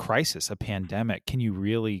a crisis, a pandemic, can you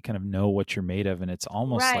really kind of know what you're made of? And it's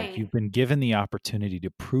almost like Right. you've been given the opportunity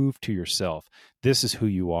to prove to yourself, this is who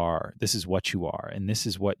you are, this is what you are, and this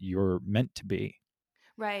is what you're meant to be.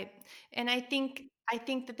 Right. And I think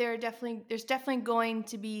that there's definitely going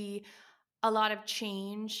to be a lot of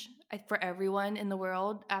change for everyone in the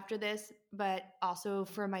world after this, but also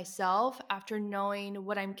for myself after knowing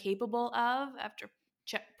what I'm capable of, after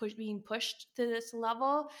being pushed to this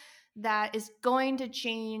level, that is going to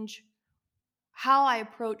change how I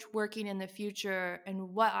approach working in the future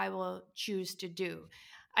and what I will choose to do.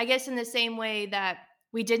 I guess in the same way that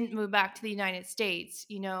we didn't move back to the United States,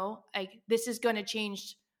 like this is going to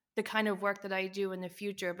change the kind of work that I do in the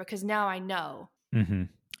future because now I know. Hmm.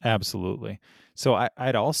 Absolutely. So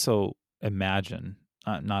I'd also imagine,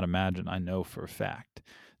 not imagine, I know for a fact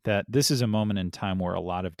that this is a moment in time where a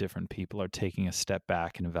lot of different people are taking a step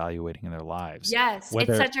back and evaluating their lives, Yes, it's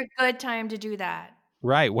whether such a good time to do that.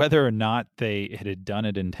 right, whether or not they had done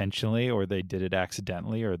it intentionally or they did it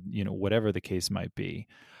accidentally, or whatever the case might be.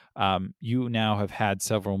 You now have had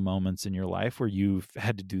several moments in your life where you've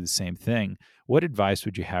had to do the same thing. What advice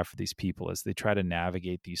would you have for these people as they try to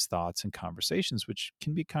navigate these thoughts and conversations, which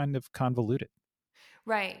can be kind of convoluted?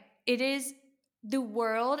 Right. It is the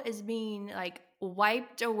world is being like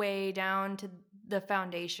wiped away down to the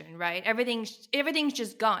foundation, right? Everything's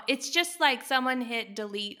just gone. It's just like someone hit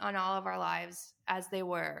delete on all of our lives as they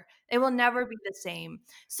were. It will never be the same.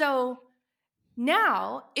 So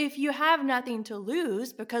now, if you have nothing to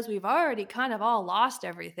lose because we've already kind of all lost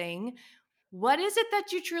everything, what is it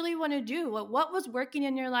that you truly want to do? What was working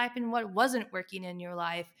in your life and what wasn't working in your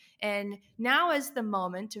life? And now is the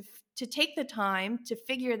moment to take the time to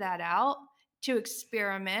figure that out, to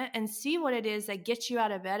experiment and see what it is that gets you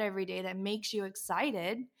out of bed every day, that makes you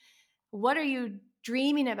excited. What are you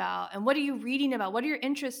dreaming about and what are you reading about? What are your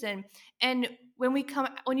interests in? And when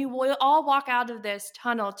you will all walk out of this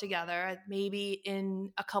tunnel together, maybe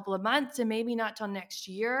in a couple of months and maybe not till next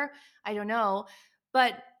year, I don't know,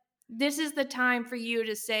 but this is the time for you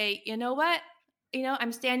to say, you know what,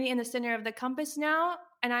 I'm standing in the center of the compass now,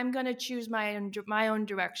 and I'm going to choose my own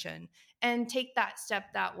direction and take that step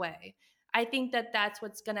that way. I think that that's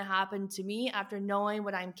what's going to happen to me after knowing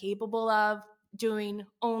what I'm capable of doing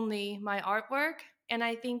only my artwork. And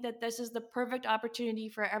I think that this is the perfect opportunity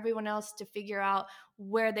for everyone else to figure out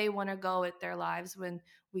where they want to go with their lives when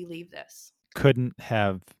we leave this. Couldn't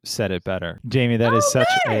have said it better. Jamie, that is Oh, such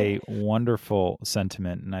good. a wonderful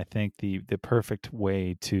sentiment. And I think the perfect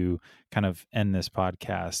way to kind of end this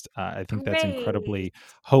podcast. I think that's Great. incredibly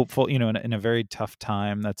hopeful, in a very tough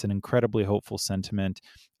time. That's an incredibly hopeful sentiment.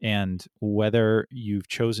 And whether you've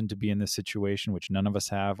chosen to be in this situation, which none of us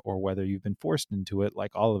have, or whether you've been forced into it,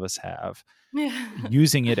 like all of us have,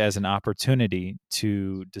 using it as an opportunity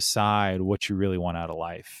to decide what you really want out of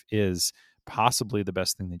life is possibly the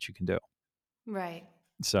best thing that you can do. Right.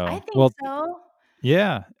 I So, think well, so.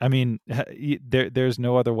 yeah, I mean, there's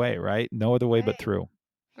no other way, right? No other way but Right. through.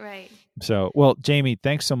 Right. So, well, Jamie,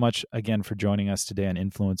 thanks so much again for joining us today on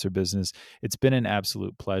Influencer Business. It's been an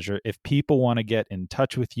absolute pleasure. If people want to get in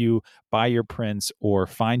touch with you, buy your prints, or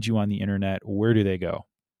find you on the internet, where do they go?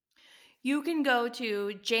 You can go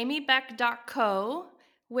to jamiebeck.co,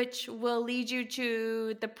 which will lead you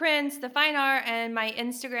to the prints, the fine art, and my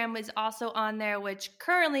Instagram is also on there, which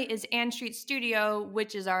currently is Ann Street Studio,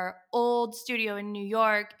 which is our old studio in New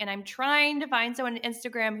York. And I'm trying to find someone on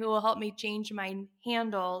Instagram who will help me change my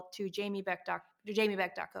handle to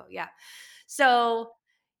jamiebeck.co. Yeah. So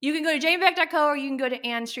you can go to jamiebeck.co or you can go to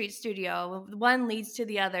Ann Street Studio. One leads to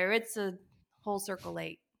the other. It's a whole circle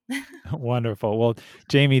eight. Wonderful. Well,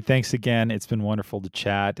 Jamie, thanks again. It's been wonderful to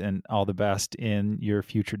chat, and all the best in your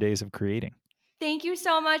future days of creating. Thank you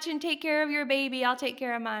so much and take care of your baby. I'll take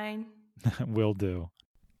care of mine. Will do.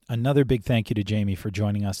 Another big thank you to Jamie for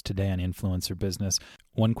joining us today on Influencer Business.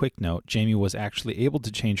 One quick note, Jamie was actually able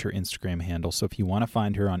to change her Instagram handle, so if you want to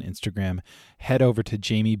find her on Instagram, head over to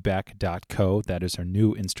jamiebeck.co. That is her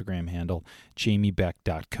new Instagram handle,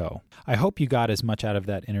 jamiebeck.co. I hope you got as much out of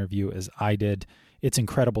that interview as I did. It's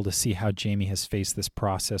incredible to see how Jamie has faced this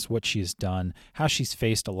process, what she has done, how she's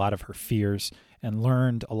faced a lot of her fears, and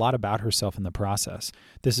learned a lot about herself in the process.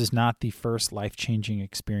 This is not the first life-changing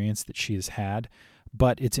experience that she has had,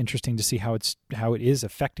 but it's interesting to see how it is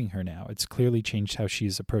affecting her now. It's clearly changed how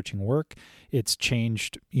she's approaching work. It's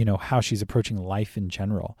changed, how she's approaching life in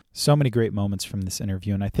general. So many great moments from this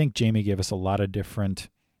interview, and I think Jamie gave us a lot of different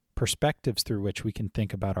perspectives through which we can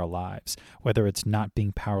think about our lives, whether it's not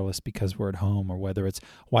being powerless because we're at home, or whether it's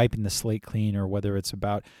wiping the slate clean, or whether it's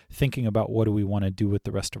about thinking about what do we want to do with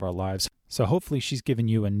the rest of our lives. So hopefully she's given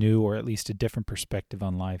you a new or at least a different perspective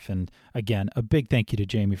on life. And again, a big thank you to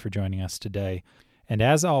Jamie for joining us today. And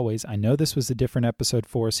as always, I know this was a different episode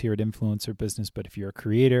for us here at Influencer Business, but if you're a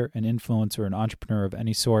creator, an influencer, an entrepreneur of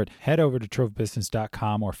any sort, head over to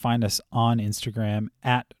trovebusiness.com or find us on Instagram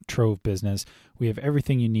at trovebusiness. We have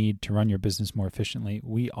everything you need to run your business more efficiently.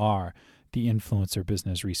 We are the Influencer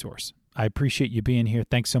Business resource. I appreciate you being here.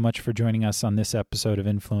 Thanks so much for joining us on this episode of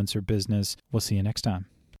Influencer Business. We'll see you next time.